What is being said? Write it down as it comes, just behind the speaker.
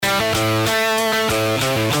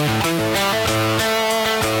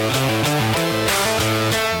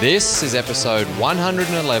This is episode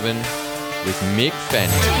 111 with Mick Fanning.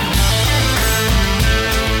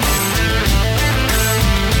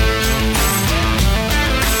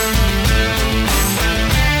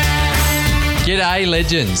 G'day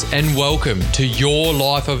legends and welcome to Your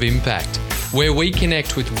Life of Impact, where we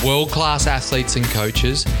connect with world-class athletes and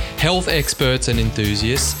coaches, health experts and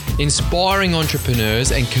enthusiasts, inspiring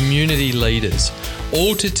entrepreneurs and community leaders,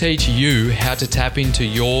 all to teach you how to tap into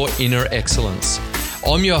your inner excellence.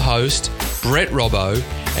 I'm your host, Brett Robbo,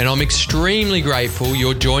 and I'm extremely grateful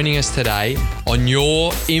you're joining us today on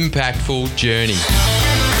your impactful journey.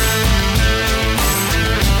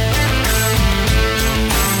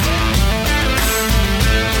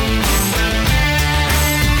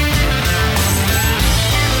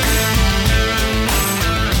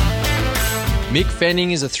 Mick Fanning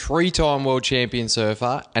is a three-time world champion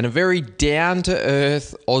surfer and a very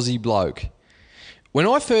down-to-earth Aussie bloke. When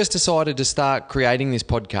I first decided to start creating this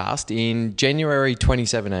podcast in January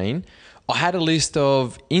 2017, I had a list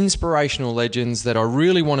of inspirational legends that I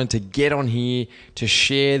really wanted to get on here to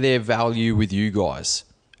share their value with you guys.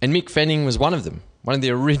 And Mick Fanning was one of them, one of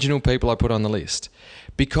the original people I put on the list,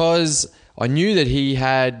 because I knew that he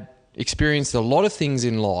had experienced a lot of things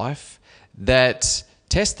in life that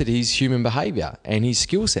tested his human behavior and his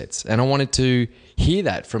skill sets, and I wanted to hear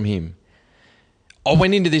that from him. I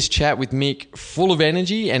went into this chat with Mick full of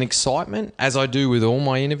energy and excitement, as I do with all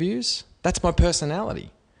my interviews. That's my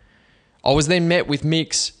personality. I was then met with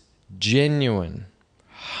Mick's genuine,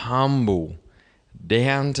 humble,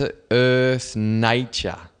 down-to-earth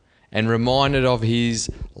nature and reminded of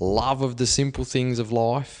his love of the simple things of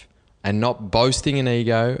life and not boasting an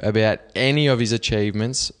ego about any of his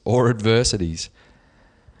achievements or adversities.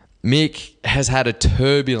 Mick has had a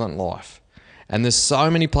turbulent life, and there's so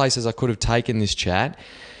many places I could have taken this chat.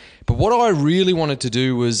 But what I really wanted to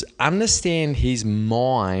do was understand his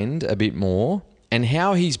mind a bit more and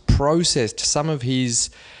how he's processed some of his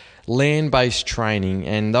land-based training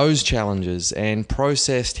and those challenges and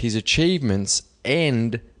processed his achievements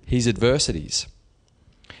and his adversities.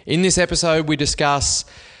 In this episode, we discuss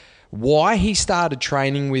why he started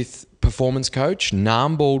training with performance coach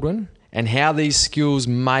Nam Baldwin and how these skills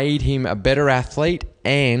made him a better athlete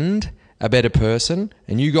and a better person.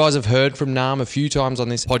 And you guys have heard from Nam a few times on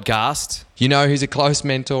this podcast. You know he's a close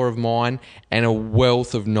mentor of mine and a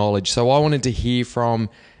wealth of knowledge. So I wanted to hear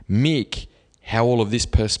from Mick how all of this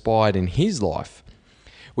perspired in his life.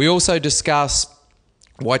 We also discuss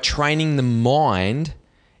why training the mind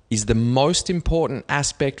is the most important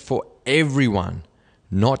aspect for everyone,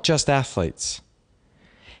 not just athletes.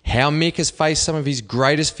 How Mick has faced some of his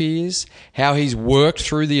greatest fears, how he's worked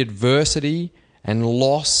through the adversity and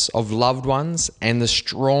loss of loved ones and the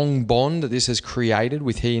strong bond that this has created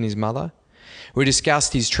with he and his mother. We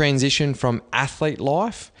discussed his transition from athlete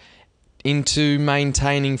life into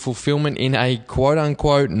maintaining fulfillment in a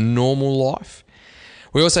quote-unquote normal life.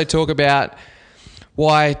 We also talk about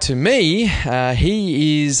why, to me,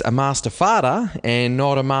 he is a master farter and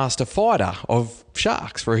not a master fighter of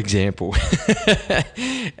sharks, for example.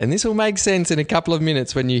 And this will make sense in a couple of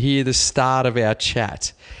minutes when you hear the start of our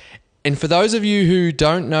chat. And for those of you who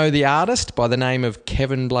don't know the artist by the name of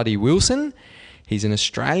Kevin Bloody Wilson, he's an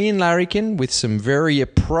Australian larrikin with some very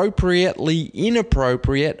appropriately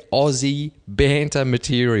inappropriate Aussie banter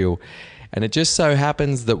material. And it just so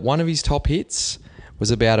happens that one of his top hits was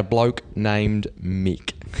about a bloke named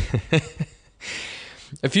Mick.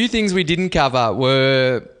 A few things we didn't cover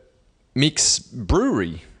were Mick's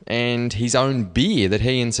brewery and his own beer that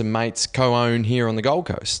he and some mates co-own here on the Gold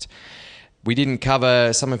Coast. We didn't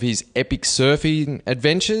cover some of his epic surfing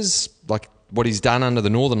adventures, like what he's done under the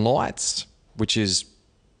Northern Lights, which is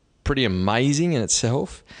pretty amazing in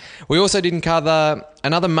itself. We also didn't cover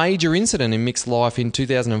another major incident in Mick's life in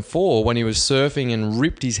 2004 when he was surfing and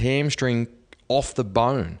ripped his hamstring off the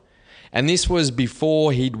bone. And this was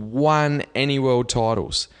before he'd won any world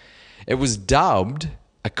titles. It was dubbed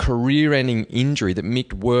a career-ending injury that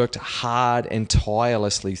Mick worked hard and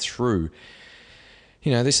tirelessly through.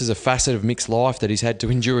 You know, this is a facet of Mick's life that he's had to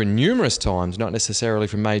endure numerous times, not necessarily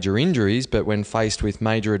from major injuries, but when faced with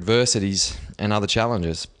major adversities and other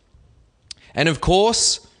challenges. And of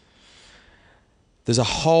course, there's a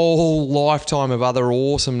whole lifetime of other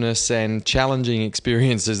awesomeness and challenging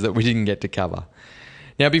experiences that we didn't get to cover.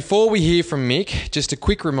 Now, before we hear from Mick, just a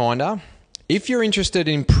quick reminder, if you're interested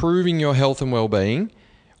in improving your health and well-being,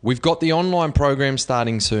 we've got the online program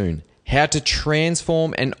starting soon. How to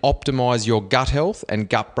transform and optimize your gut health and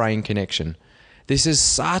gut-brain connection. This is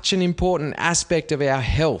such an important aspect of our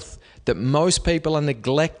health that most people are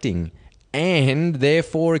neglecting and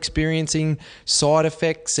therefore experiencing side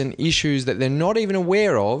effects and issues that they're not even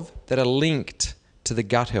aware of that are linked to the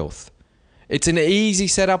gut health. It's an easy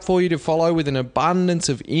setup for you to follow with an abundance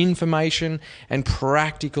of information and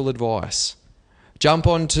practical advice. Jump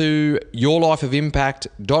onto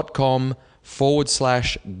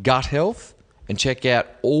yourlifeofimpact.com/gut health and check out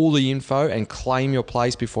all the info and claim your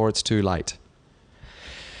place before it's too late.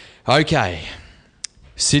 Okay,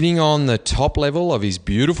 sitting on the top level of his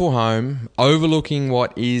beautiful home, overlooking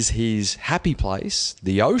what is his happy place,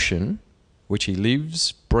 the ocean, which he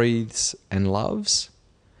lives, breathes, and loves,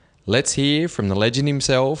 let's hear from the legend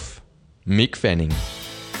himself, Mick Fanning.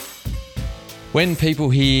 When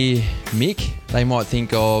people hear Mick, they might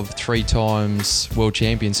think of 3 times world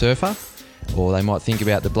champion surfer, or they might think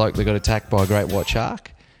about the bloke that got attacked by a great white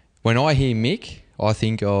shark. When I hear Mick, I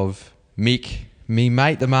think of Mick, me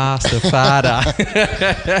mate the master farter.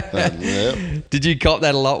 Yep. Did you cop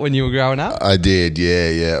that a lot when you were growing up? I did,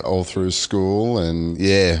 yeah, all through school, and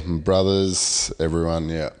my brothers, everyone,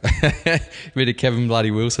 yeah. Bit of Kevin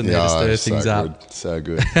Bloody Wilson there to stir things up. So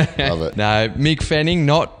good, love it. No, Mick Fanning,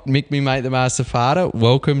 not Mick me mate the master farter.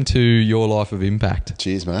 Welcome to Your Life of Impact.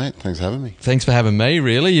 Cheers, mate. Thanks for having me. Thanks for having me,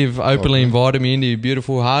 really. You've openly invited me into your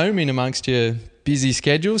beautiful home in amongst your busy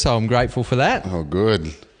schedule, so I'm grateful for that. Oh,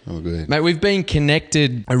 good. Mate, we've been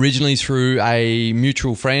connected originally through a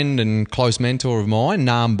mutual friend and close mentor of mine,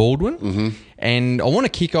 Nam Baldwin. Mm-hmm. And I want to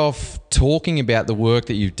kick off talking about the work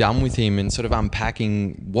that you've done with him and sort of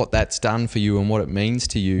unpacking what that's done for you and what it means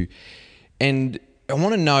to you. And I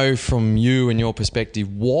want to know from you and your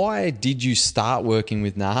perspective, why did you start working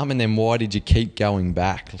with Nam, and then why did you keep going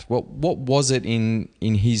back? What was it in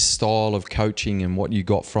his style of coaching and what you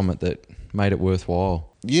got from it that made it worthwhile?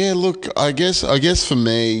 Yeah, look, I guess for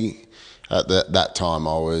me at that time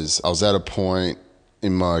I was at a point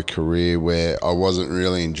in my career where I wasn't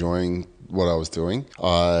really enjoying what I was doing.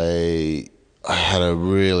 I had a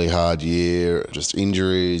really hard year, just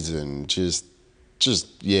injuries and just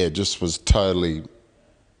was totally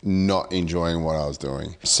not enjoying what I was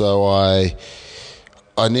doing. So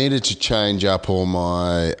I needed to change up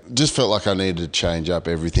just felt like I needed to change up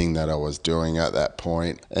everything that I was doing at that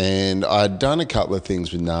point. And I'd done a couple of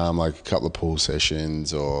things with Nam, like a couple of pool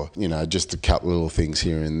sessions or, just a couple of little things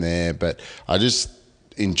here and there. But I just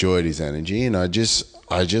enjoyed his energy, and I just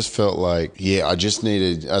felt like, I just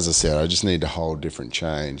needed a whole different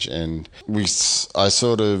change. And I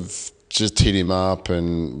sort of just hit him up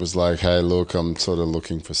and was like, hey, look, I'm sort of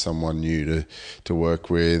looking for someone new to work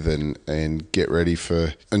with and get ready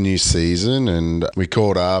for a new season. And we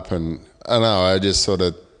caught up, and I know,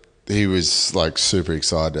 he was like super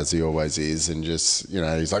excited, as he always is, and just,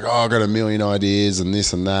 he's like, oh, I got a million ideas and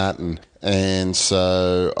this and that. And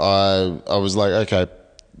so I was like, okay,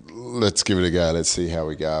 let's give it a go. Let's see how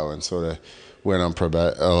we go. And sort of went on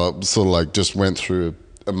just went through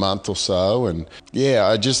a month or so, and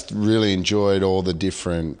I just really enjoyed all the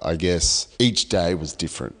different, I guess each day was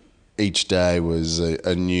different. Each day was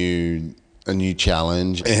a new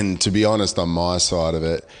challenge. And to be honest, on my side of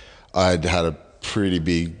it, I'd had a pretty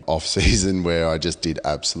big off season where I just did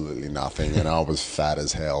absolutely nothing, and I was fat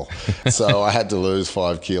as hell. So I had to lose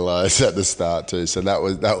 5 kilos at the start too. So that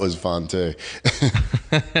was fun too.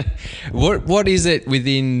 What is it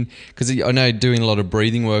within, because I know doing a lot of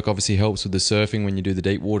breathing work obviously helps with the surfing when you do the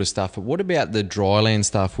deep water stuff, but what about the dry land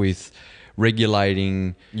stuff with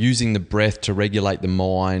using the breath to regulate the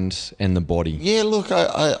mind and the body? Yeah, look,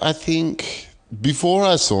 I think before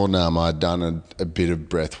I saw Nam, I'd done a bit of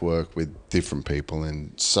breath work with different people,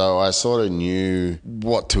 and so I sort of knew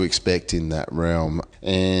what to expect in that realm.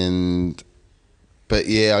 But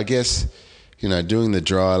I guess, doing the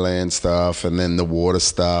dry land stuff and then the water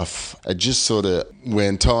stuff, I just sort of,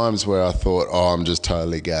 when times where I thought, I'm just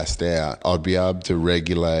totally gassed out, I'd be able to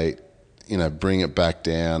regulate, bring it back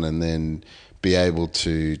down, and then be able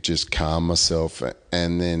to just calm myself,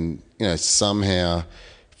 and then, somehow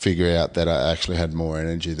figure out that I actually had more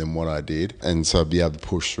energy than what I did. And so I'd be able to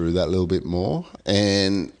push through that a little bit more.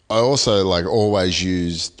 And I also always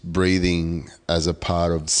used breathing as a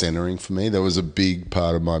part of centering for me. That was a big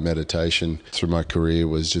part of my meditation through my career,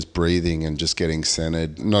 was just breathing and just getting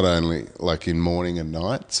centered, not only in morning and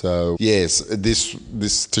night. So yes,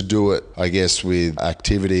 this to do it, I guess, with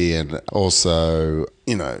activity and also,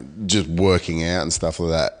 just working out and stuff like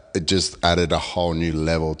that, it just added a whole new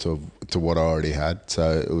level to what I already had.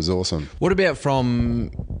 So it was awesome. What about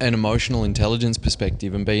from an emotional intelligence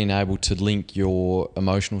perspective and being able to link your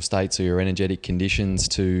emotional states or your energetic conditions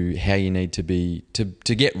to how you need to be to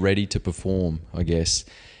get ready to perform, I guess?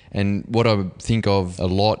 And what I think of a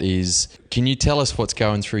lot is, can you tell us what's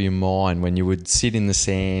going through your mind when you would sit in the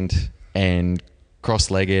sand and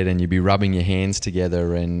cross-legged, and you'd be rubbing your hands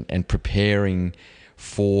together and preparing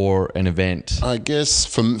for an event? I guess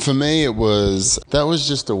for me that was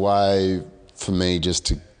just a way for me just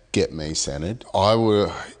to get me centered.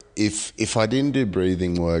 If I didn't do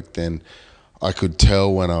breathing work, then I could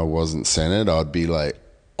tell when I wasn't centered. I'd be like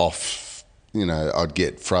off, I'd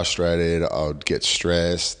get frustrated, I'd get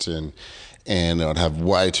stressed, and I'd have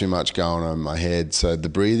way too much going on in my head. So the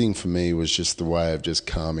breathing for me was just the way of just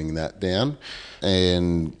calming that down.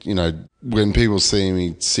 And, when people see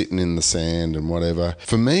me sitting in the sand and whatever,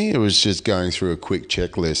 for me, it was just going through a quick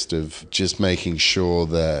checklist of just making sure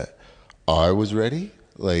that I was ready.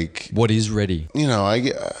 Like, what is ready?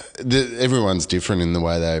 Everyone's different in the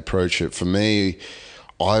way they approach it. For me,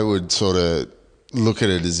 I would sort of look at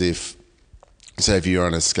it as if, say if you're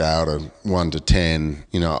on a scale of 1 to 10,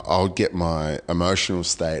 I'll get my emotional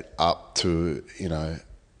state up to,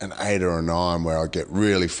 an 8 or a 9 where I get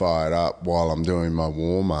really fired up while I'm doing my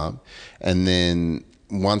warm up. And then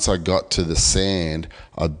once I got to the sand,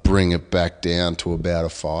 I'd bring it back down to about a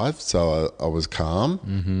 5. So I was calm.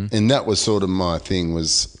 Mm-hmm. And that was sort of my thing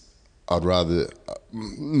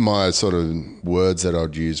my sort of words that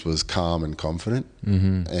I'd use was calm and confident.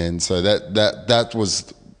 Mm-hmm. And so that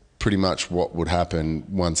was pretty much what would happen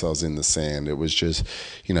once I was in the sand. It was just,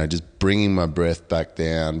 just bringing my breath back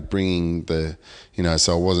down, bringing the,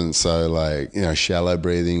 so I wasn't so like, shallow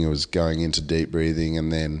breathing. It was going into deep breathing,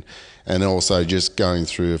 and also just going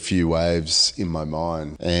through a few waves in my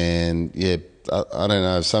mind. And yeah, I don't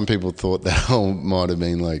know. Some people thought that I might have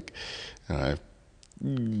been like,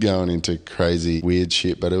 going into crazy weird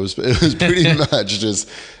shit, but it was pretty much just,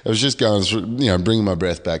 it was just going through, bringing my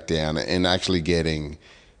breath back down and actually getting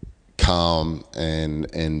calm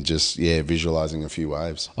and just visualizing a few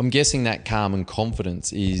waves. I'm guessing that calm and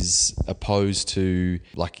confidence is opposed to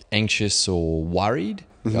like anxious or worried.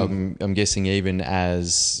 Mm-hmm. I'm guessing even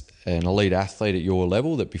as an elite athlete at your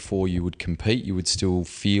level, that before you would compete, you would still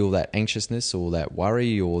feel that anxiousness or that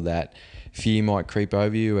worry or that fear might creep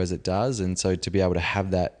over you as it does. And so to be able to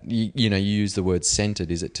have that, you use the word centered.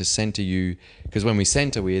 Is it to center you? Because when we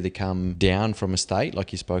center, we either come down from a state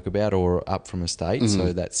like you spoke about or up from a state. Mm-hmm.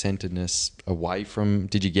 So that centeredness away from,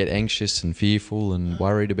 did you get anxious and fearful and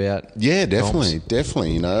worried about? Yeah, definitely.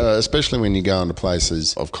 Especially when you go into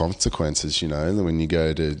places of consequences, when you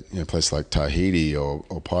go to a place like Tahiti or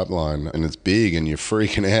Pipeline and it's big and you're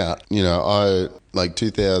freaking out. I, like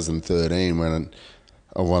 2013 when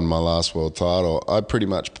I won my last world title, I pretty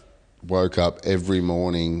much woke up every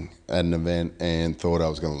morning at an event and thought I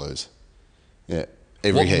was going to lose. Yeah,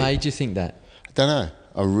 every heat. What made you think that? I don't know.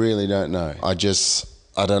 I really don't know.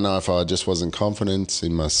 I don't know if I just wasn't confident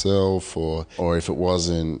in myself or if it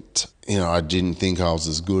wasn't, I didn't think I was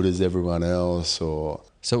as good as everyone else or...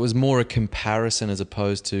 So it was more a comparison as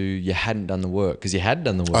opposed to you hadn't done the work, because you had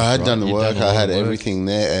done the work. I had done the work. I had everything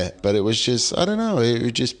there, but it was just, I don't know, it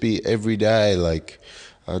would just be every day. Like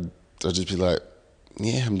I'd just be like,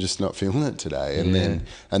 yeah, I'm just not feeling it today.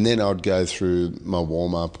 And then I'd go through my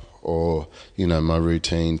warm up or, my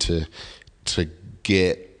routine to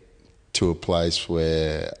get to a place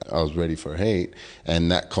where I was ready for a heat,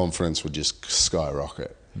 and that confidence would just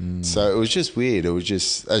skyrocket. Mm. So it was just weird. It was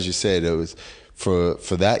just, as you said, it was for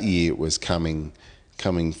that year, it was coming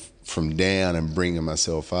from down and bringing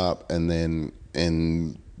myself up. And then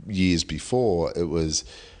in years before, I was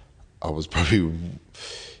probably,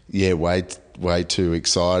 way too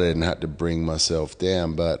excited and had to bring myself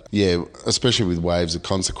down. But yeah, especially with waves of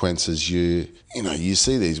consequences, you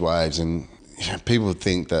see these waves and people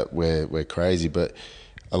think that we're crazy, but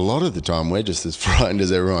a lot of the time we're just as frightened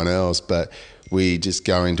as everyone else. But we just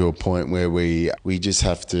go into a point where we just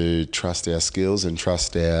have to trust our skills and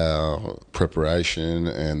trust our preparation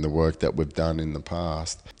and the work that we've done in the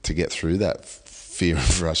past to get through that fear and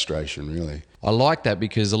frustration, really. I like that,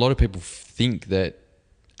 because a lot of people think that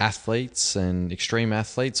athletes and extreme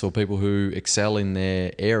athletes or people who excel in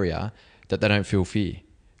their area, that they don't feel fear.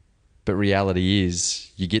 But reality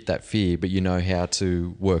is you get that fear, but you know how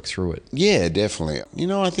to work through it. Yeah, definitely.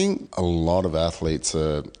 I think a lot of athletes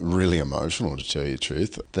are really emotional, to tell you the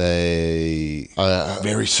truth. They are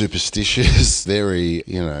very superstitious, very,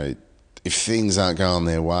 if things aren't going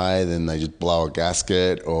their way, then they just blow a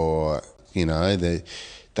gasket or,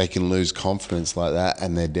 they can lose confidence like that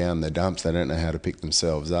and they're down the dumps. They don't know how to pick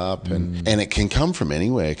themselves up. And it can come from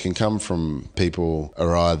anywhere. It can come from people who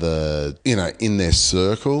are either, in their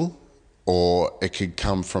circle, or it could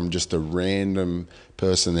come from just a random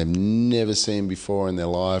person they've never seen before in their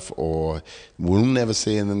life or will never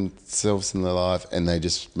see themselves in their life, and they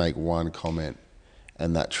just make one comment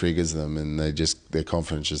and that triggers them, and their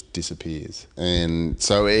confidence just disappears. And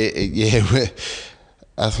so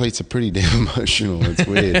athletes are pretty damn emotional. It's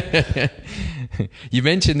weird. You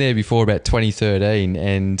mentioned there before about 2013,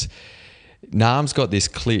 and Naam's got this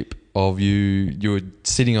clip of you were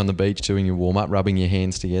sitting on the beach doing your warm-up, rubbing your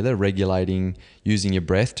hands together, regulating, using your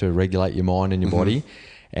breath to regulate your mind and your body.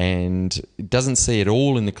 And it doesn't see it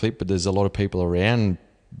all in the clip, but there's a lot of people around.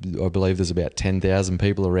 I believe there's about 10,000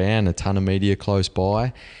 people around, a ton of media close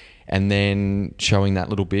by, and then showing that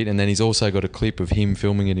little bit. And then he's also got a clip of him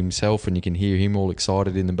filming it himself, and you can hear him all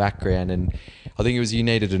excited in the background. And I think it was you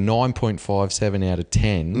needed a 9.57 out of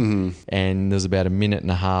 10, and there's about a minute and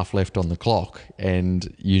a half left on the clock,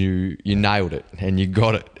 and you nailed it, and you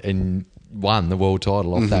got it, and won the world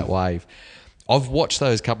title off that wave. I've watched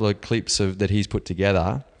those couple of clips that he's put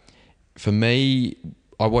together. For me,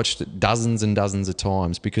 I watched it dozens and dozens of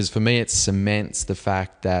times, because for me it cements the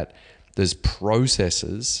fact that there's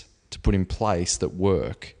processes to put in place that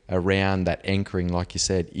work around that anchoring, like you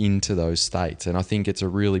said, into those states. And I think it's a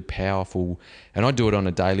really powerful, and I do it on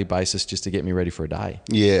a daily basis just to get me ready for a day.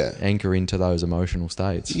 Yeah. Anchor into those emotional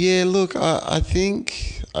states. Yeah, look, I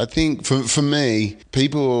think for me,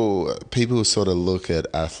 people sort of look at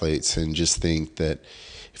athletes and just think that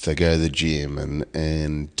if they go to the gym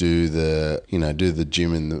and do the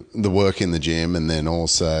gym and the work in the gym, and then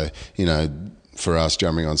also, for us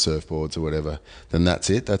jumping on surfboards or whatever, then that's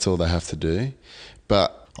it. That's all they have to do.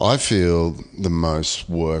 But I feel the most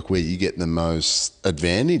work, where you get the most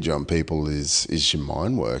advantage on people, is your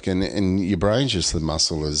mind work, and your brain's just the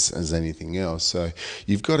muscle as anything else. So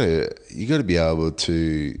you've got to be able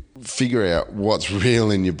to figure out what's real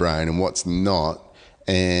in your brain and what's not,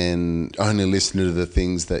 and only listen to the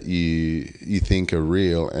things that you think are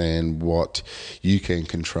real and what you can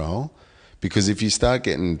control. Because if you start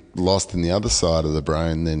getting lost in the other side of the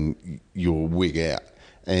brain, then you'll wig out.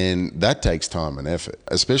 And that takes time and effort,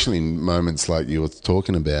 especially in moments like you were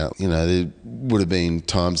talking about. There would have been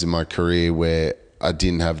times in my career where I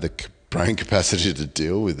didn't have the brain capacity to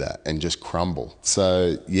deal with that and just crumble.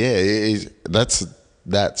 So, that's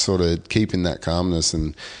that sort of keeping that calmness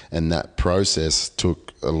and that process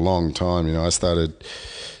took a long time. I started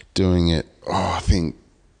doing it, I think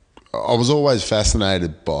I was always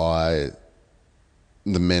fascinated by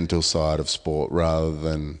the mental side of sport rather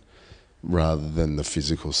than the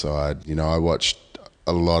physical side. I watched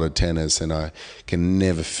a lot of tennis, and I can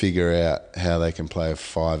never figure out how they can play a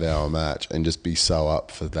 5-hour match and just be so up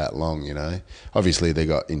for that long. Obviously they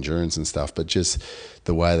got endurance and stuff, but just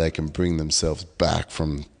the way they can bring themselves back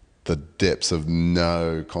from the depths of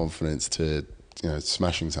no confidence to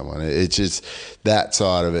smashing someone. It's just that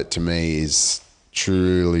side of it, to me, is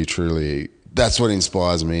truly that's what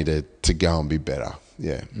inspires me to go and be better.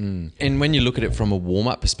 Yeah. And when you look at it from a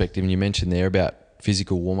warm-up perspective, and you mentioned there about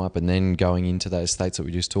physical warm-up and then going into those states that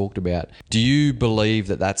we just talked about, do you believe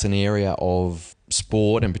that that's an area of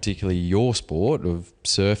sport, and particularly your sport of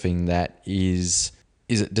surfing, that does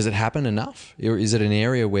it happen enough? Or is it an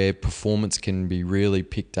area where performance can be really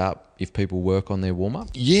picked up if people work on their warm-up?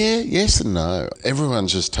 Yeah, yes and no.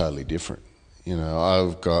 Everyone's just totally different.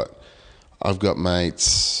 I've got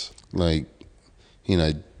mates, like,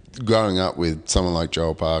 growing up with someone like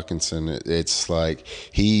Joel Parkinson, it's like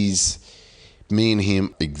me and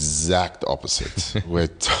him, exact opposites. We're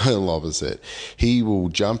total opposite. He will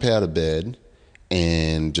jump out of bed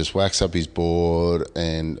and just wax up his board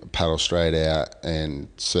and paddle straight out and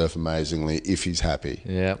surf amazingly if he's happy.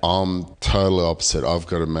 Yeah. I'm totally opposite. I've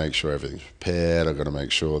got to make sure everything's prepared. I've got to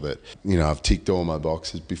make sure that, I've ticked all my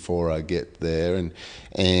boxes before I get there.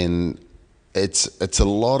 And it's a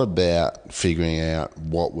lot about figuring out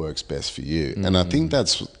what works best for you. And I think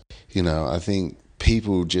that's, I think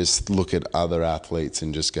people just look at other athletes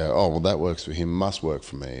and just go, oh, well, that works for him, must work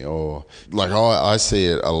for me. Or like I see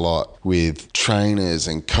it a lot with trainers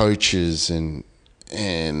and coaches and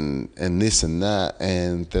this and that.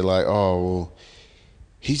 And they're like, oh, well,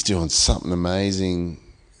 he's doing something amazing,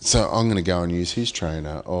 so I'm going to go and use his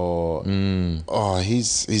trainer. Or, oh,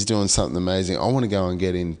 he's doing something amazing, I want to go and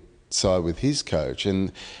get inside with his coach.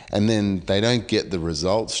 And then they don't get the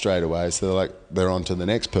results straight away, so they're on to the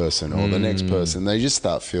next person or the next person. They just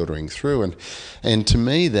start filtering through. And to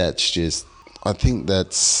me, that's just, I think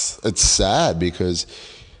it's sad, because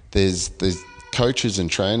there's coaches and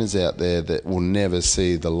trainers out there that will never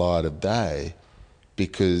see the light of day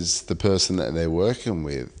because the person that they're working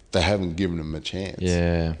with, they haven't given them a chance.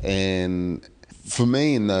 Yeah. And for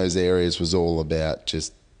me, in those areas, was all about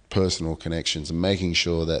just personal connections and making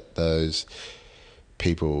sure that those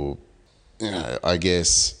people, I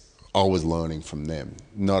guess I was learning from them,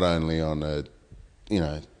 not only on a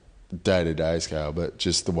day-to-day scale, but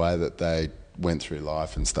just the way that they went through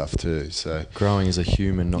life and stuff too. So growing as a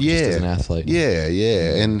human, not just as an athlete.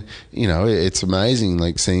 Yeah. And you know, it's amazing,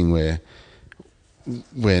 like seeing where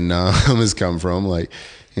Naam has come from. Like,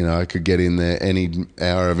 you know, I could get in there any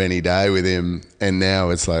hour of any day with him, and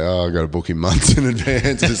now it's like, oh, I've got to book him months in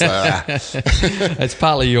advance. It's like, It's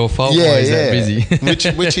partly your fault. Why he's that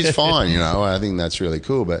busy. which is fine, you know. I think that's really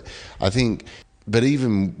cool, but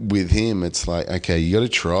even with him, it's like, okay, you got to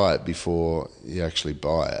try it before you actually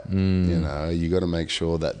buy it. You know, you got to make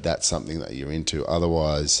sure that that's something that you're into.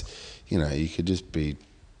 Otherwise, you know, you could just be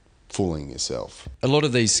fooling yourself. A lot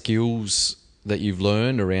of these skills that you've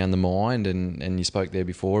learned around the mind, and you spoke there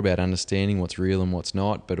before about understanding what's real and what's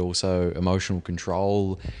not, but also emotional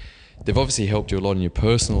control, they've obviously helped you a lot in your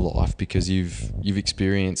personal life because you've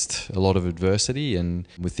experienced a lot of adversity, and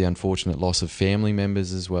with the unfortunate loss of family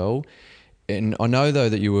members as well. And I know though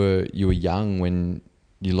that you were young when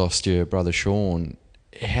you lost your brother Sean.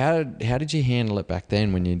 How did you handle it back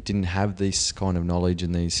then when you didn't have this kind of knowledge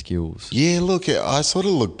and these skills? Yeah, look, I sort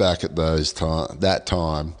of look back at that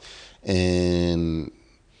time, and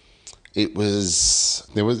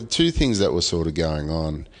there were two things that were sort of going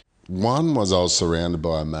on. One was I was surrounded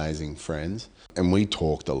by amazing friends, and we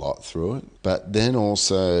talked a lot through it. But then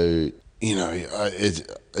also, you know,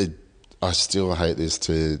 I still hate this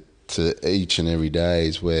to each and every day,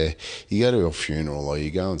 is where you go to a funeral or you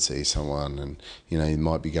go and see someone, and you know, you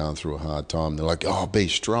might be going through a hard time. They're like, "Oh, be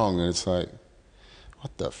strong," and it's like,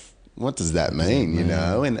 what does that mean? You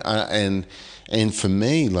know, and for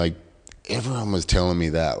me, like, everyone was telling me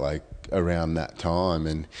that, like, around that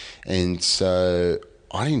time, and so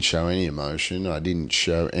I didn't show any emotion. I didn't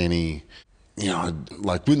show any, you know,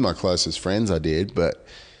 like with my closest friends I did, but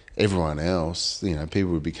everyone else, you know,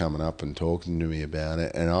 people would be coming up and talking to me about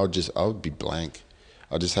it, and I would be blank.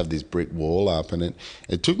 I'd just have this brick wall up, and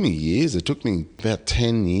it took me years. It took me about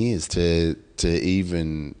 10 years to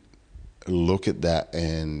even look at that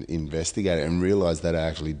and investigate it and realise that I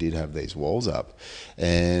actually did have these walls up.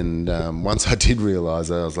 And once I did realise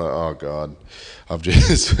that, I was like, oh God, I've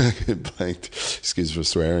just blanked, excuse for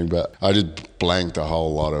swearing, but I just blanked a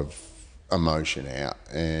whole lot of emotion out.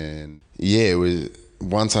 And yeah, it was,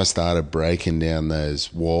 once I started breaking down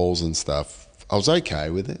those walls and stuff, I was okay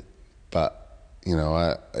with it, but you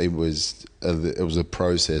know, it was a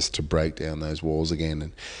process to break down those walls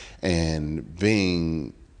again, and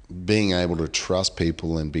being able to trust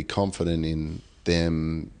people and be confident in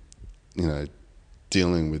them, you know,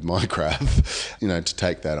 dealing with my crap, you know, to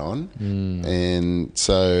take that on. And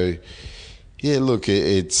so, yeah, look,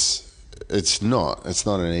 it's not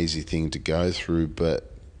an easy thing to go through, but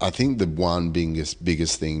I think the one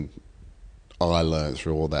biggest thing I learned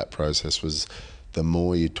through all that process was the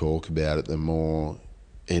more you talk about it, the more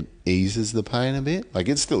it eases the pain a bit. Like,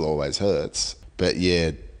 it still always hurts, but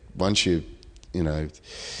yeah, once you know,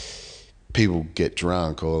 people get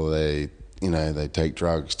drunk or they take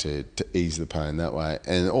drugs to ease the pain that way,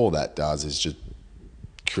 and all that does is just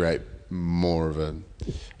create more of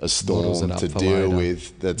a storm to deal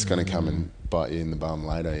with that's going to come and bite you in the bum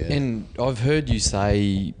later. Yeah. And I've heard you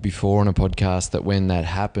say before on a podcast that when that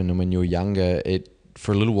happened and when you were younger,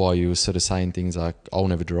 for a little while you were sort of saying things like, I'll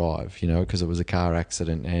never drive, you know, because it was a car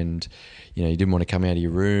accident, and you know, you didn't want to come out of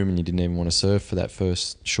your room and you didn't even want to surf for that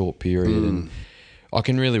first short period. And I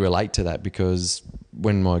can really relate to that, because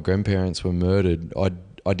when my grandparents were murdered,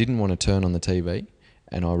 I didn't want to turn on the TV,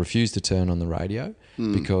 and I refused to turn on the radio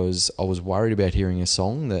because I was worried about hearing a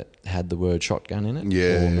song that had the word shotgun in it,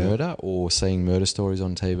 or murder, or seeing murder stories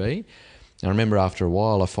on TV. And I remember after a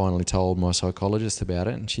while, I finally told my psychologist about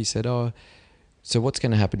it, and she said, "Oh, so what's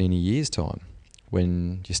going to happen in a year's time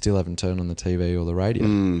when you still haven't turned on the TV or the radio?"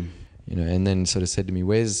 You know, and then sort of said to me,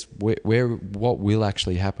 what will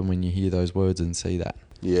actually happen when you hear those words and see that?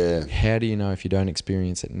 Yeah. How do you know, if you don't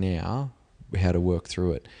experience it now, how to work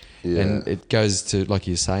through it? Yeah. And it goes to, like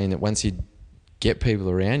you're saying, that once you get people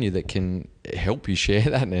around you that can help you share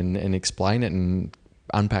that and explain it and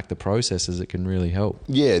unpack the processes, it can really help.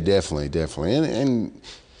 Yeah, definitely.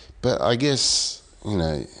 But I guess, you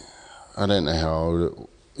know, I don't know how old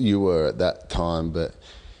you were at that time, but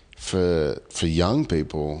for young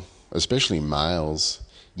people, especially males,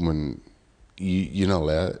 when you're not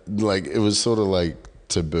allowed, like, it was sort of like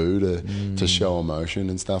taboo to show emotion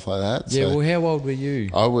and stuff like that. Yeah, so well, how old were you?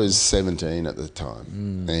 I was 17 at the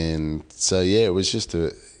time. And so, yeah, it was just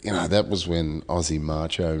you know, that was when Aussie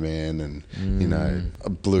Macho Man and, you know,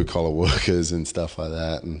 blue collar workers and stuff like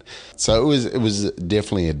that. And so it was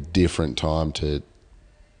definitely a different time to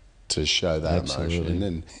to show that Absolutely. emotion.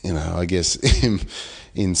 And, you know, I guess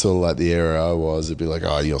in sort of like the era I was, it'd be like,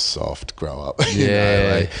 oh, you're soft, grow up. You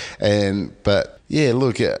know, Yeah. but yeah,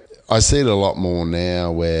 look, I see it a lot more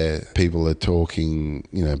now where people are talking,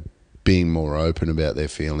 you know, being more open about their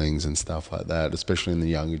feelings and stuff like that, especially in the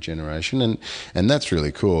younger generation. And that's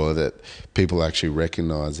really cool that people are actually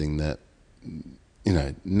recognising that, you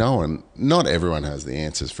know, not everyone has the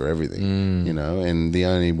answers for everything, you know, and the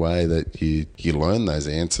only way that you learn those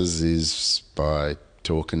answers is by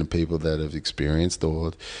talking to people that have experienced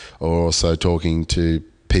or also talking to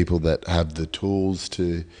people that have the tools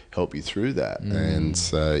to help you through that. And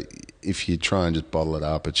so if you try and just bottle it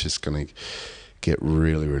up, it's just going to get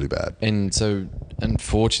really, really bad. And so,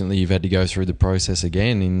 unfortunately, you've had to go through the process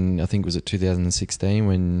again in, I think, was it 2016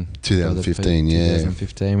 when... 2015, yeah.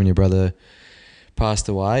 2015 when your brother passed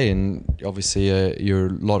away, and obviously you're a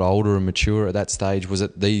lot older and mature at that stage. Was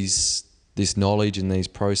it this knowledge and these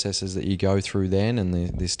processes that you go through then, and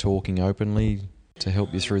this talking openly to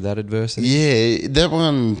help you through that adversity? Yeah, that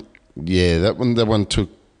one took...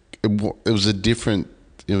 It was a different...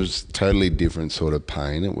 It was totally different sort of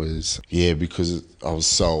pain. It was, because I was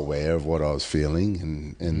so aware of what I was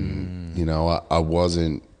feeling, and you know, I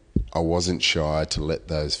wasn't shy to let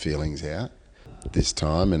those feelings out this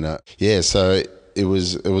time, and so it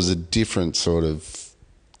was a different sort of,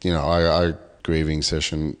 you know, I grieving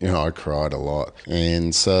session. You know, I cried a lot,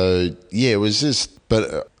 and so it was just.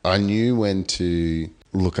 But I knew when to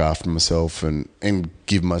look after myself and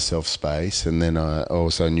give myself space, and then I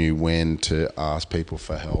also knew when to ask people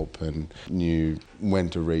for help and knew when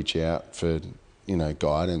to reach out for, you know,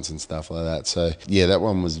 guidance and stuff like that. So that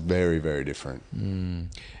one was very, very different.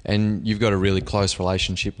 And you've got a really close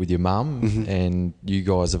relationship with your mum, and you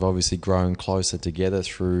guys have obviously grown closer together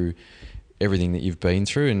through everything that you've been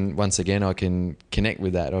through. And once again, I can connect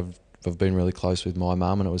with that. I've been really close with my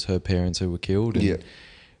mum, and it was her parents who were killed, and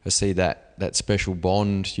I see that special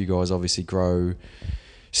bond. You guys obviously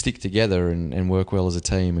stick together and work well as a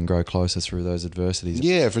team and grow closer through those adversities.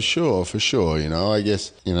 Yeah, for sure. You know, I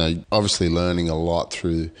guess, you know, obviously learning a lot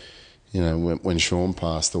through, you know, when Sean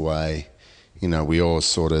passed away, you know, we all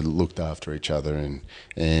sort of looked after each other,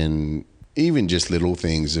 and even just little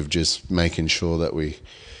things of just making sure that we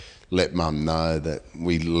let mum know that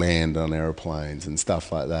we land on aeroplanes and stuff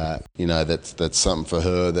like that. You know, that's something for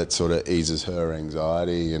her that sort of eases her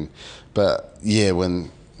anxiety. But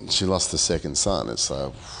when she lost the second son, it's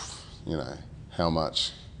like, you know, how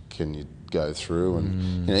much can you go through?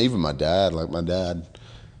 And you know, even my dad,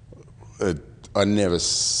 I never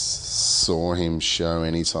saw him show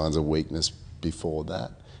any signs of weakness before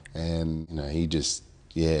that, and you know, he just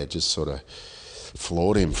sort of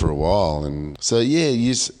floored him for a while. And so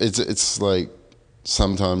it's like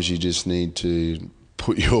sometimes you just need to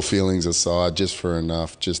put your feelings aside just for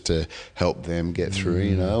enough just to help them get through,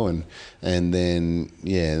 you know, and then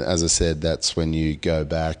as I said, that's when you go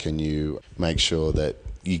back and you make sure that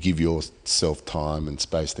you give yourself time and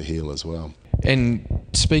space to heal as well. And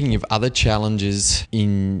speaking of other challenges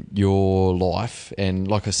in your life, and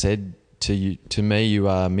like I said, to me, you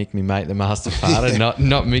are Mick, me mate, the master parter, not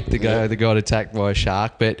Mick, the guy that got attacked by a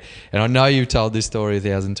shark. And I know you've told this story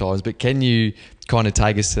 1,000 times, but can you kind of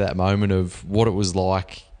take us to that moment of what it was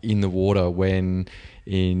like in the water when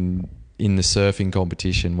in the surfing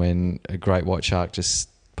competition when a great white shark just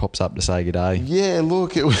pops up to say good day? Yeah,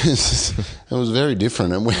 look, it was very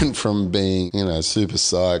different. It went from being, you know, super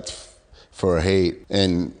psyched for a heat,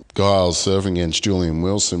 and guy I was surfing against, Julian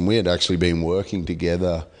Wilson, we had actually been working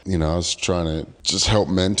together. You know, I was trying to just help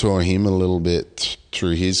mentor him a little bit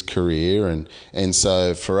through his career, and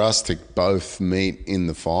so for us to both meet in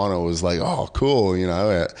the final was like, oh, cool, you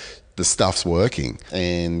know, the stuff's working.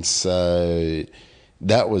 And so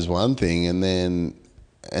that was one thing, and then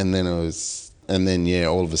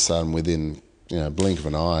all of a sudden, within, you know, blink of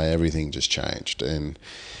an eye, everything just changed, and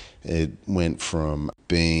it went from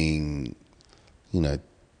being, you know,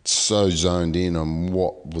 so zoned in on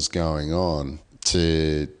what was going on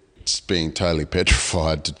to just being totally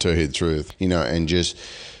petrified, to tell you the truth, you know, and just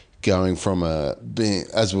going from being,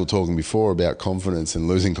 as we were talking before about confidence and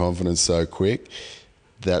losing confidence so quick,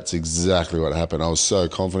 that's exactly what happened. I was so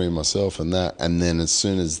confident in myself and that, and then as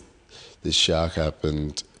soon as this shark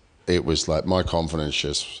happened, it was like my confidence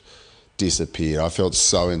just disappeared. I felt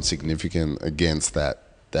so insignificant against that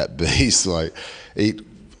beast. Like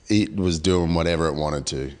it was doing whatever it wanted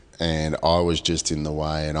to, and I was just in the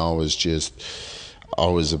way, and I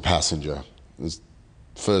was a passenger. It was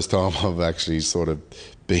the first time I've actually sort of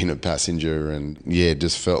been a passenger, and it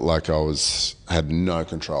just felt like I had no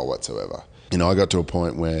control whatsoever. You know, I got to a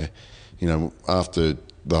point where, you know, after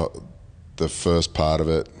the the first part of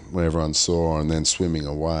it where everyone saw and then swimming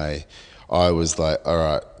away, I was like, all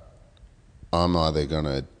right, I'm either going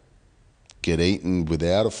to get eaten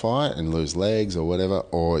without a fight and lose legs or whatever,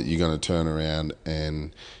 or you're going to turn around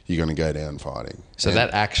and you're going to go down fighting. So and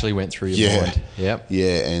that actually went through your mind. Yep.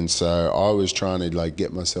 Yeah, and so I was trying to like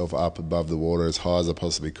get myself up above the water as high as I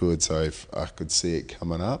possibly could, so if I could see it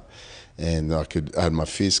coming up, and I had my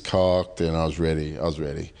fist cocked, and I was ready.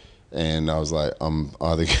 And I was like, I'm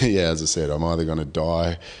either, as I said, I'm either going to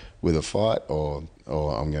die with a fight or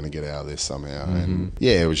I'm going to get out of this somehow. Mm-hmm. And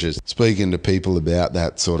it was just speaking to people about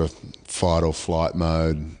that sort of fight or flight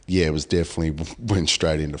mode. Yeah, it was definitely went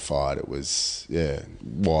straight into fight. It was,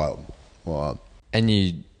 wild. And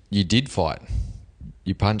you did fight.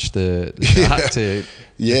 You punched the shark to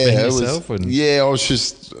defend yourself? I was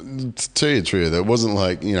just, to tell you the truth, it wasn't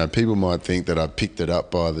like, people might think that I picked it up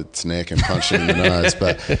by its neck and punched it in the nose,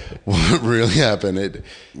 but what really happened,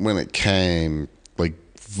 when it came, like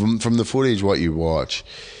from the footage, what you watch,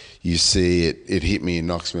 you see it hit me and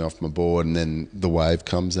knocks me off my board, and then the wave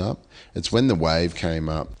comes up. It's when the wave came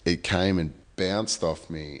up, it came and bounced off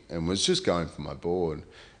me and was just going for my board.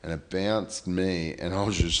 And it bounced me, and I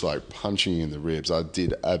was just like punching in the ribs. I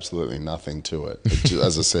did absolutely nothing to it.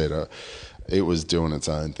 As I said, it was doing its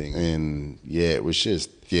own thing. And it was just,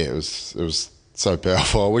 it was so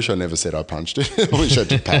powerful. I wish I never said I punched it. I wish I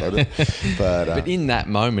just patted it. But in that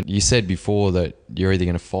moment, you said before that you're either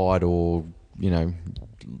going to fight or,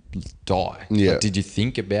 die. Yeah. Like, did you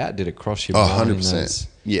think did it cross your mind? 100%.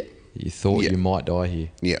 Yeah. You thought you might die here?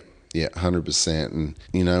 Yeah. Yeah, 100%. And,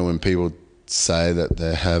 when people say that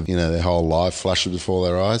they have, their whole life flashes before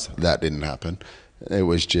their eyes, that didn't happen. It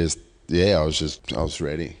was just, I was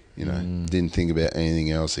ready, Didn't think about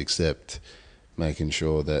anything else except making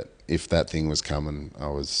sure that if that thing was coming, I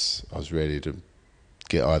was ready to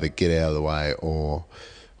either get out of the way or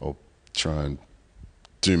try and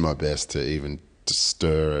do my best to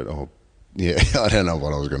stir it or I don't know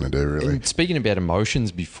what I was going to do, really. And speaking about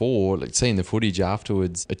emotions before, like seeing the footage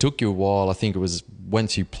afterwards, it took you a while. I think it was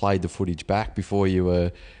once you played the footage back before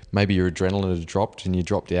maybe your adrenaline had dropped and you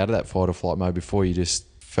dropped out of that fight or flight mode before you just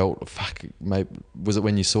felt, was it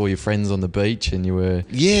when you saw your friends on the beach and you were...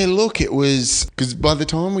 Yeah, look, it was... Because by the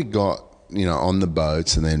time we got, on the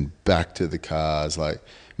boats and then back to the cars, like...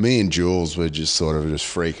 Me and Jules were just sort of just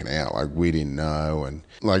freaking out. Like, we didn't know. And,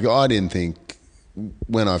 like, I didn't think...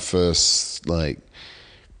 When I first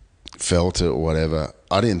felt it or whatever,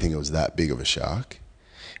 I didn't think it was that big of a shark,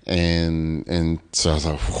 and so I was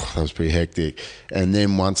like, that was pretty hectic. And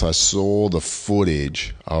then once I saw the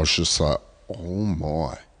footage, I was just like, oh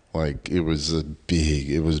my, like it was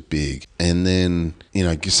big. And then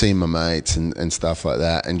seeing my mates and stuff like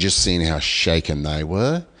that, and just seeing how shaken they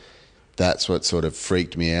were, that's what sort of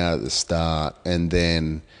freaked me out at the start. And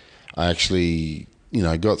then I actually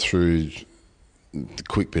got through the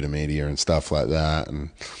quick bit of media and stuff like that,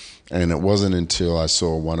 and it wasn't until I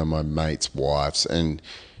saw one of my mates' wives, and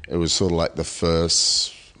it was sort of like the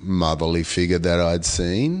first motherly figure that I'd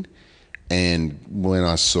seen, and when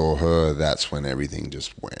I saw her, that's when everything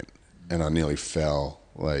just went, and I nearly fell,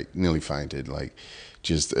 nearly fainted,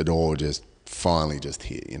 it all just finally just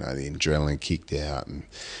hit, the adrenaline kicked out,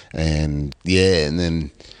 and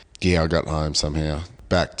then I got home somehow,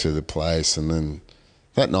 back to the place, and then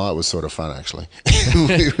that night was sort of fun, actually.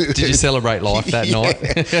 Did you celebrate life that night?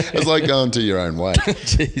 It was like going to your own way.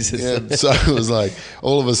 Jesus. Yeah, so it was like,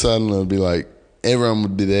 all of a sudden it would be like, everyone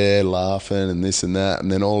would be there laughing and this and that,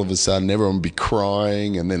 and then all of a sudden everyone would be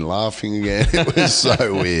crying and then laughing again. It was so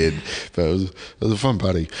weird, but it was a fun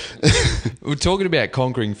party. We're talking about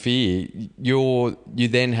conquering fear. You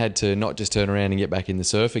then had to not just turn around and get back in the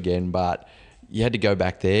surf again, but you had to go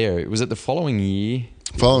back there. Was it the following year?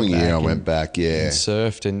 Following year, I went back, and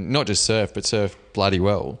surfed, and not just surfed, but surfed bloody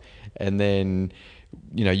well. And then,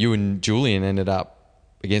 you and Julian ended up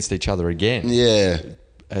against each other again. Yeah.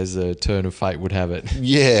 As a turn of fate would have it.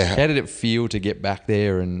 Yeah. How did it feel to get back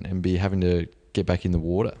there and be having to get back in the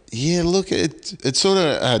water? Yeah, look, it sort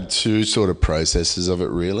of had two sort of processes of it,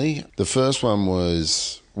 really. The first one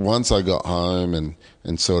was once I got home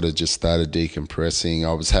and sort of just started decompressing,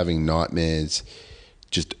 I was having nightmares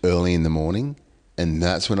just early in the morning. And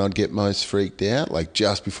that's when I'd get most freaked out. Like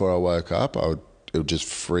just before I woke up, it would just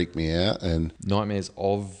freak me out. And nightmares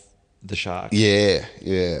of the shark. Yeah.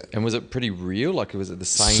 And was it pretty real? Like, was it the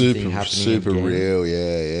same thing happening super again? Real,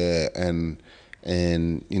 yeah. And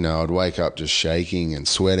I'd wake up just shaking and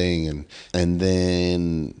sweating, and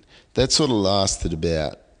then that sort of lasted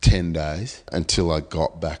about 10 days until I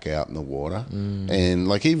got back out in the water. And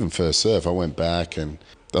like even first surf, I went back and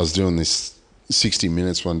I was doing this 60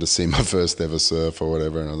 Minutes wanted to see my first ever surf or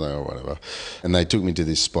whatever, and I was like, oh, whatever. And they took me to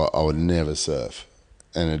this spot I would never surf,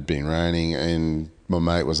 and it had been raining, and my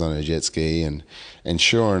mate was on a jet ski, and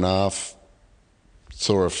sure enough,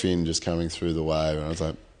 saw a fin just coming through the wave, and I was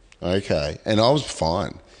like, okay. And I was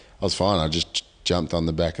fine. I just jumped on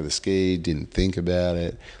the back of the ski, didn't think about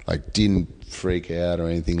it, like didn't freak out or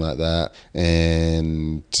anything like that.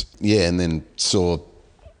 And yeah, and then saw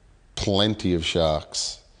plenty of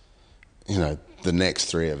sharks, you know, the next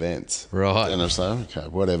 3 events. Right. And I was like, okay,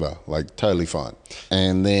 whatever, like totally fine.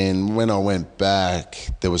 And then when I went back,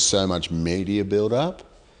 there was so much media build up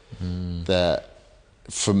that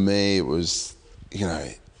for me it was, you know,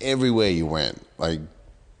 everywhere you went, like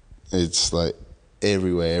it's like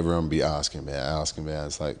everywhere everyone be asking about.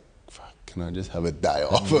 It's like, fuck, can I just have a day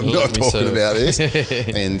off? I'm not talking about this.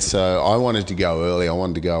 And so I wanted to go early. I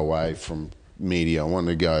wanted to go away from media. I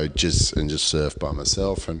wanted to go just surf by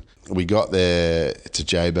myself. And we got there to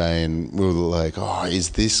J-Bay and we were like, oh,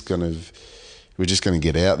 is this we're just going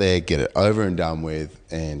to get out there, get it over and done with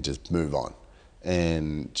and just move on.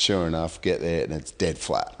 And sure enough, get there and it's dead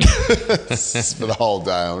flat for the whole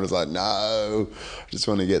day. I was like, no, I just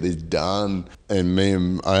want to get this done.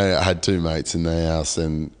 And I had 2 mates in the house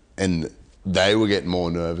and they were getting more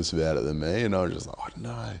nervous about it than me. And I was just like, oh,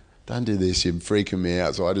 no, don't do this. You're freaking me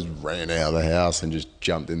out. So I just ran out of the house and just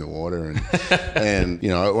jumped in the water. And you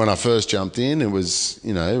know, when I first jumped in, it was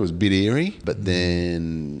a bit eerie, but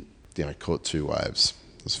then, you know, caught 2 waves.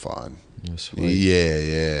 It was fine. Oh, sweet.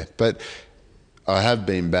 Yeah. But I have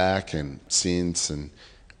been back and since, and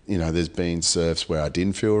you know, there's been surfs where I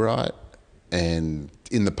didn't feel right, and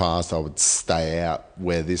in the past I would stay out.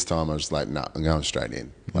 Where this time I was like, no, I'm going straight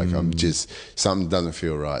in. Like I'm just, something doesn't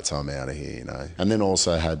feel right, so I'm out of here, you know. And then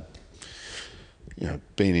also had, you know,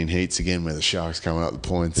 been in heats again where the sharks coming up the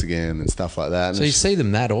points again and stuff like that. And So you see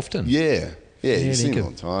them that often? Yeah, you see them all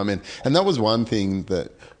the time, and that was one thing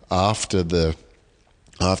that after the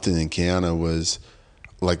encounter was.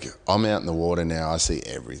 Like, I'm out in the water now, I see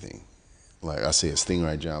everything. Like, I see a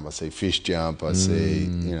stingray jump, I see fish jump, I see,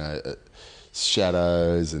 you know,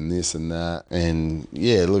 shadows and this and that. And,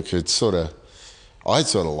 yeah, look, I sort of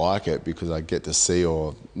like it because I get to see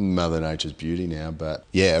all Mother Nature's beauty now. But,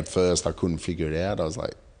 yeah, at first I couldn't figure it out. I was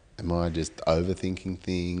like, am I just overthinking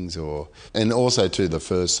things? And also, too, the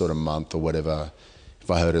first sort of month or whatever,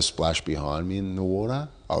 if I heard a splash behind me in the water,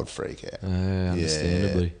 I would freak out.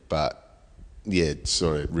 Understandably. Yeah, but... yeah,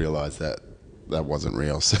 sort of realised that wasn't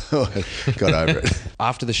real, so I got over it.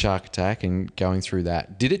 After the shark attack and going through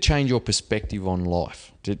that, did it change your perspective on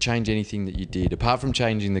life? Did it change anything that you did, apart from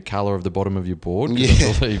changing the colour of the bottom of your board?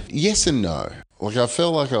 Yeah. Yes and no. Like, I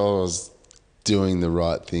felt like I was doing the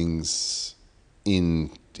right things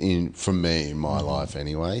for me in my life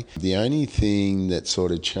anyway. The only thing that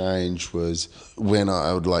sort of changed was when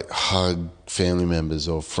I would like hug family members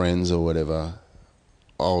or friends or whatever,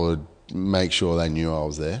 I would make sure they knew I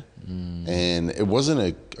was there. And it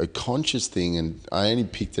wasn't a conscious thing, and I only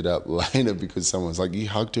picked it up later because someone was like, you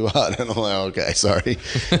hugged too hard, and I'm like, okay, sorry.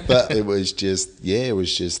 But it was just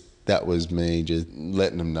that was me just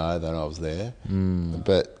letting them know that I was there.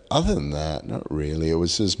 But other than that, not really. It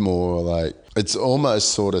was just more like, it's almost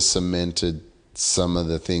sort of cemented some of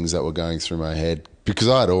the things that were going through my head because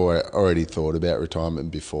I had already thought about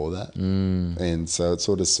retirement before that. And so it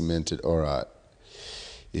sort of cemented, all right,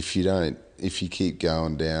 if you keep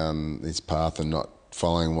going down this path and not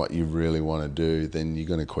following what you really want to do, then you're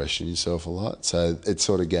going to question yourself a lot. So it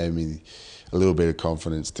sort of gave me a little bit of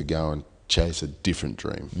confidence to go and chase a different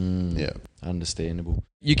dream. Yeah. Understandable.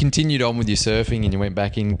 You continued on with your surfing and you went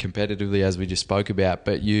back in competitively, as we just spoke about,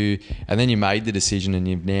 and then you made the decision and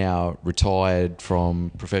you've now retired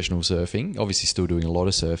from professional surfing, obviously still doing a lot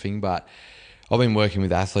of surfing, but I've been working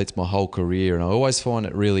with athletes my whole career and I always find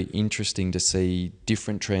it really interesting to see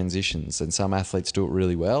different transitions, and some athletes do it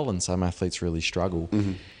really well and some athletes really struggle.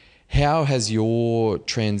 How has your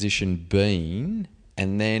transition been?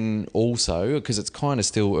 And then also, because it's kind of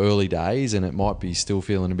still early days and it might be still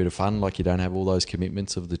feeling a bit of fun, like you don't have all those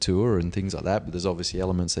commitments of the tour and things like that, but there's obviously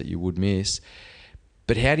elements that you would miss.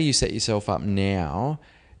 But how do you set yourself up now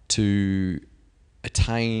to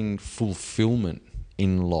attain fulfillment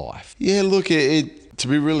in life? Yeah, look, to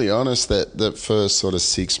be really honest, that first sort of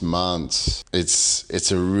 6 months,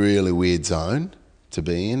 it's a really weird zone to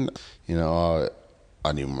be in. You know,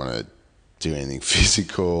 I didn't want to do anything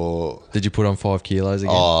physical. Did you put on 5 kilos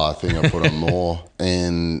again? Oh, I think I put on more.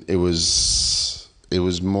 And it was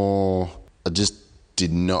more, I just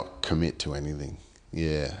did not commit to anything.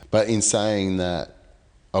 Yeah. But in saying that,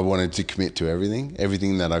 I wanted to commit to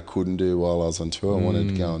everything that I couldn't do while I was on tour. I wanted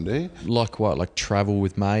to go and do. Like what? Like travel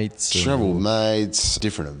with mates? Travel with mates,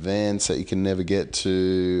 different events that you can never get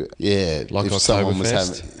to. Yeah. Like if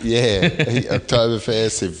Oktoberfest? yeah,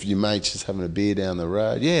 Oktoberfest, if your mate's just having a beer down the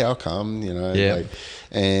road, yeah, I'll come, you know. Yeah. Like,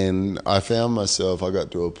 and I found myself, I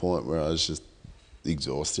got to a point where I was just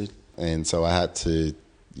exhausted. And so I had to,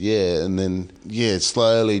 and then,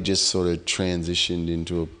 slowly just sort of transitioned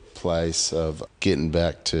into a place of getting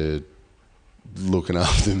back to looking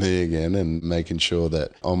after me again and making sure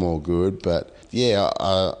that I'm all good. But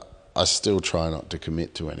I still try not to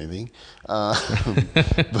commit to anything.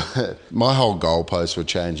 But my whole goalposts were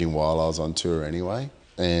changing while I was on tour anyway.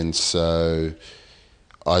 And so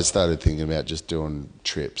I started thinking about just doing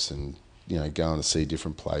trips and, you know, going to see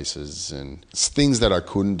different places and things that I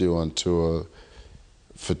couldn't do on tour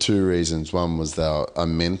for two reasons. One was that I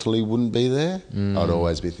mentally wouldn't be there. I'd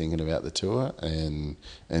always be thinking about the tour. And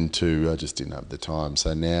two, I just didn't have the time.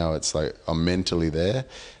 So now it's like I'm mentally there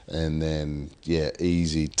and then,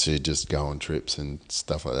 easy to just go on trips and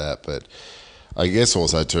stuff like that. But I guess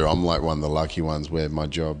also too, I'm like one of the lucky ones where my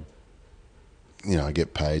job, you know, I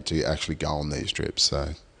get paid to actually go on these trips. So,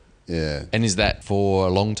 yeah. And is that for a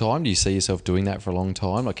long time? Do you see yourself doing that for a long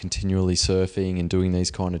time, like continually surfing and doing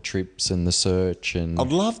these kind of trips and the search? And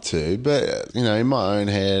I'd love to, but, you know, in my own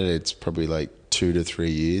head, it's probably like 2 to 3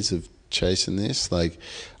 years of chasing this. Like,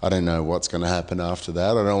 I don't know what's going to happen after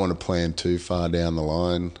that. I don't want to plan too far down the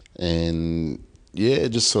line. And,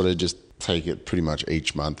 just sort of just take it pretty much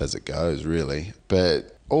each month as it goes, really.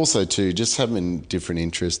 But also, too, just having different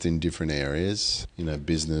interests in different areas, you know,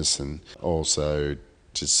 business and also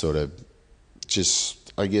just sort of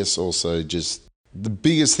I guess also just the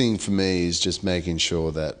biggest thing for me is just making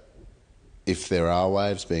sure that if there are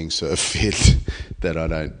waves, being surf fit, that I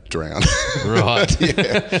don't drown. Right.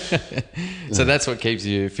 So that's what keeps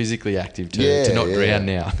you physically active to not drown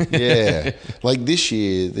now. Yeah. Like this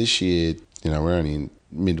year, you know, we're only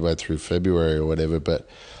midway through February or whatever, but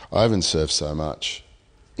I haven't surfed so much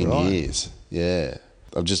in years. Yeah.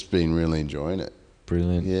 I've just been really enjoying it.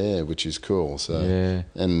 Brilliant. Yeah, which is cool. So,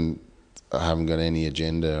 and I haven't got any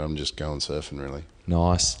agenda. I'm just going surfing, really.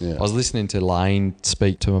 Nice. Yeah. I was listening to Lane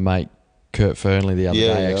speak to my mate Kurt Fernley the other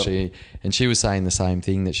day, actually, and she was saying the same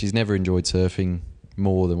thing, that she's never enjoyed surfing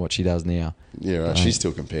more than what she does now. Yeah, right. She's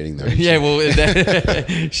still competing though. Yeah, well,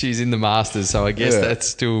 she's in the Masters, so I guess that's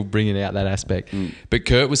still bringing out that aspect. But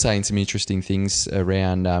Kurt was saying some interesting things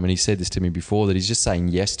around, and he said this to me before, that he's just saying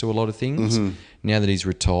yes to a lot of things. Now that he's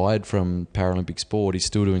retired from Paralympic sport, he's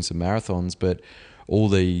still doing some marathons, but all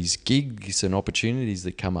these gigs and opportunities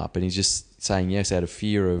that come up, and he's just saying yes out of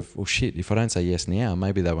fear of, well, shit, if I don't say yes now,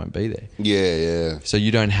 maybe they won't be there. Yeah. So you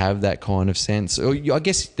don't have that kind of sense. Or I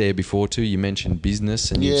guess there before too, you mentioned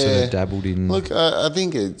business and you sort of dabbled in. Look, I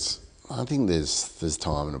think there's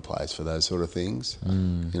time and a place for those sort of things.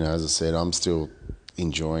 You know, as I said, I'm still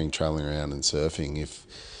enjoying traveling around and surfing.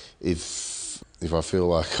 If I feel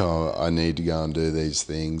like I need to go and do these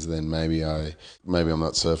things, then maybe I'm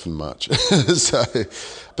not surfing much.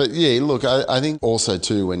 But look, I think also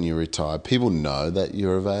too, when you retire, people know that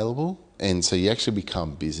you're available, and so you actually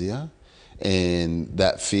become busier, and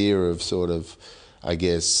that fear of sort of, I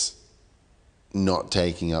guess, not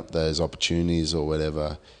taking up those opportunities or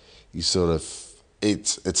whatever, you sort of,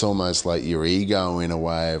 it's almost like your ego in a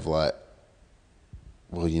way of like,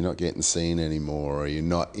 well, you're not getting seen anymore, or you're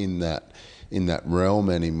not in that realm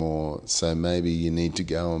anymore, so maybe you need to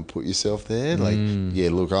go and put yourself there. Like,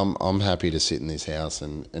 look, I'm happy to sit in this house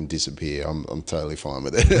and disappear. I'm totally fine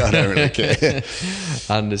with it. I don't really care.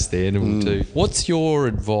 Understandable too. What's your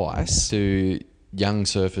advice to young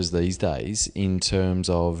surfers these days in terms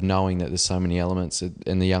of knowing that there's so many elements,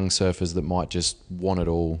 and the young surfers that might just want it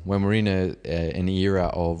all? When we're in an era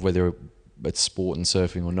of whether it's sport and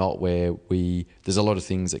surfing or not, where there's a lot of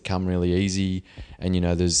things that come really easy, and you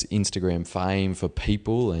know, there's Instagram fame for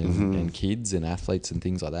people and kids and athletes and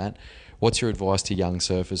things like that. What's your advice to young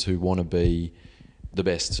surfers who want to be the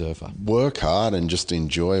best surfer? Work hard and just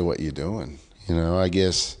enjoy what you're doing. You know, I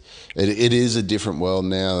guess it is a different world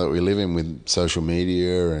now that we live in with social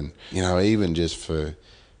media, and you know, even just for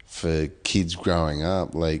kids growing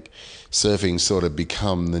up, like surfing's sort of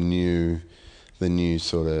become the new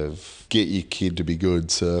sort of get your kid to be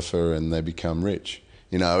good surfer and they become rich.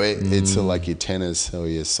 You know, it's sort of like your tennis or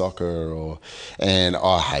your soccer, and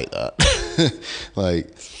I hate that. Like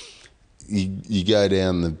you go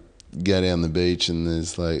down the beach and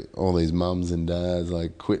there's like all these mums and dads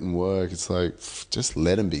like quitting work. It's like, just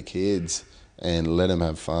let them be kids and let them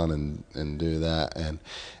have fun and do that.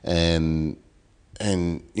 And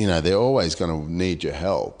you know, they're always going to need your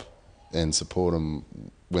help and support them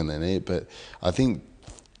when they need it. But I think,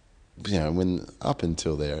 when up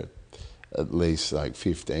until they're at least like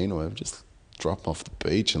 15 or whatever, just drop them off the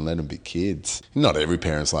beach and let them be kids. Not every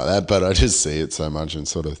parent's like that, but I just see it so much and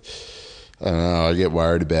sort of, I don't know, I get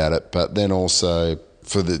worried about it. But then also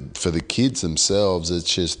for the kids themselves,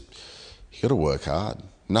 it's just, you got to work hard.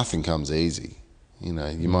 Nothing comes easy. You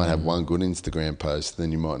might have one good Instagram post,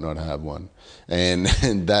 then you might not have one. And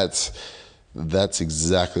that's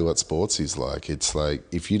exactly what sports is like. It's like,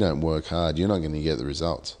 if you don't work hard, you're not going to get the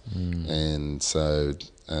results. And so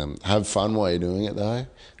have fun while you're doing it, though,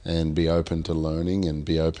 and be open to learning and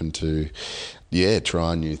be open to,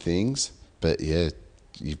 trying new things. But,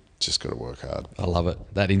 you've just got to work hard. I love it.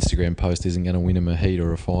 That Instagram post isn't going to win him a heat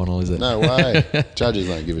or a final, is it? No way. Judges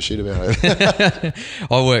don't give a shit about it.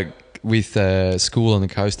 I work with a school on the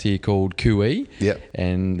coast here called Kui. Yep.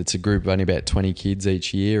 And it's a group of only about 20 kids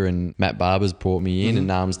each year, and Matt Barber's brought me in, and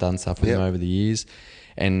Nam's done stuff with him over the years.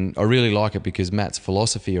 And I really like it because Matt's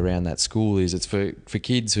philosophy around that school is it's for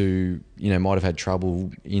kids who, might have had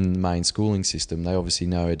trouble in the main schooling system. They obviously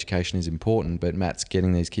know education is important, but Matt's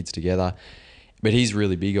getting these kids together. But he's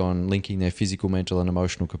really big on linking their physical, mental and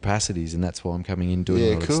emotional capacities, and that's why I'm coming in doing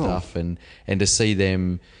a lot of stuff, and to see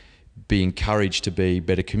them be encouraged to be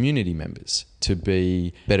better community members, to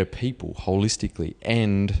be better people holistically,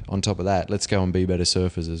 and on top of that, let's go and be better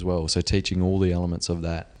surfers as well. So teaching all the elements of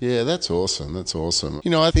that. Yeah, that's awesome. That's awesome.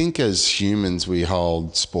 I think as humans we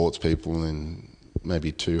hold sports people in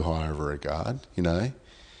maybe too high of a regard.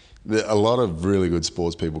 A lot of really good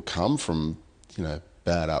sports people come from,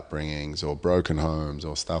 bad upbringings or broken homes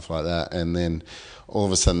or stuff like that, and then all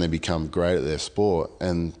of a sudden they become great at their sport,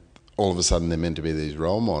 and all of a sudden they're meant to be these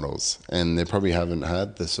role models, and they probably haven't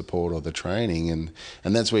had the support or the training, and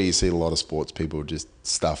that's where you see a lot of sports people just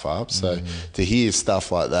stuff up. So to hear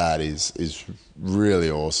stuff like that is really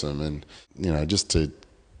awesome, and just to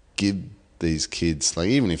give these kids, like,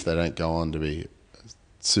 even if they don't go on to be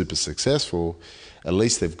super successful, at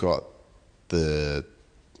least they've got the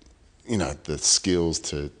skills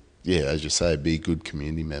to, as you say, be good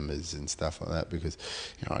community members and stuff like that, because,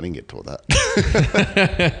 I didn't get taught that.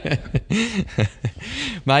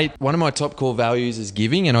 Mate, one of my top core values is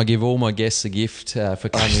giving, and I give all my guests a gift for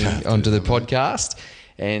coming onto the podcast.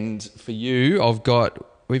 And for you,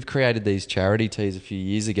 we've created these charity tees a few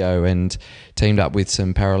years ago and teamed up with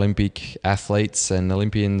some Paralympic athletes and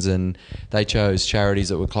Olympians, and they chose charities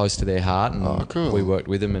that were close to their heart, and cool. We worked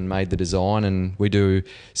with them and made the design, and we do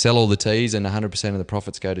sell all the tees, and 100% of the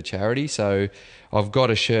profits go to charity. So I've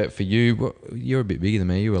got a shirt for you. You're a bit bigger than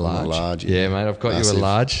me. You were large. I'm large, yeah, mate. I've got Massive. you a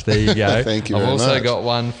large. There you go. Thank you I've very also much. got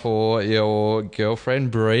one for your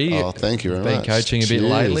girlfriend, Bree. Oh, thank you very Been much. coaching a bit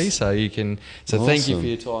Cheers. lately, so you can. So thank you Awesome. for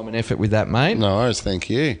your time and effort with that, mate. No worries, thank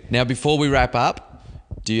you. Now, before we wrap up,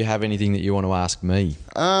 do you have anything that you want to ask me?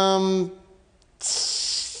 No,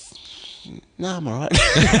 I'm all right.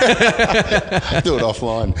 Do it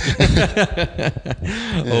offline.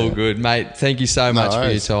 All good, mate. Thank you so much for your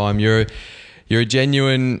worries. time. You're a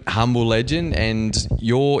genuine, humble legend, and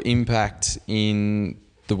your impact in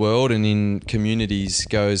the world and in communities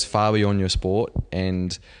goes far beyond your sport.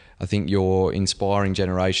 And I think you're inspiring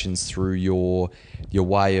generations through your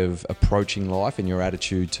way of approaching life and your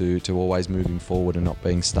attitude to always moving forward and not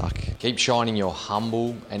being stuck. Keep shining your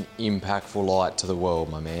humble and impactful light to the world,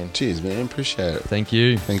 my man. Cheers, man. Appreciate it. Thank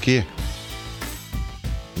you. Thank you.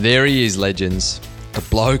 There he is, legends. A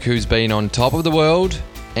bloke who's been on top of the world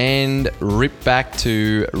and ripped back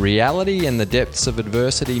to reality and the depths of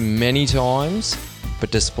adversity many times, but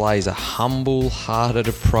displays a humble-hearted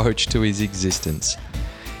approach to his existence.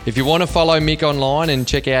 If you want to follow Mick online and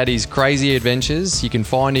check out his crazy adventures, you can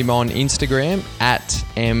find him on Instagram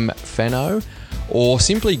 @mfenno, or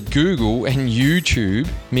simply Google and YouTube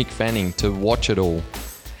Mick Fanning to watch it all.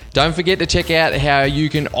 Don't forget to check out how you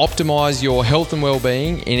can optimize your health and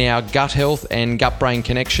well-being in our Gut Health and Gut Brain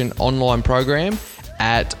Connection online program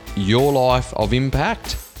at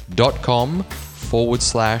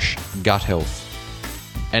yourlifeofimpact.com/gut health.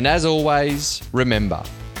 And as always, remember,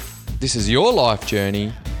 this is your life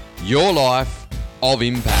journey, your life of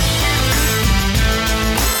impact.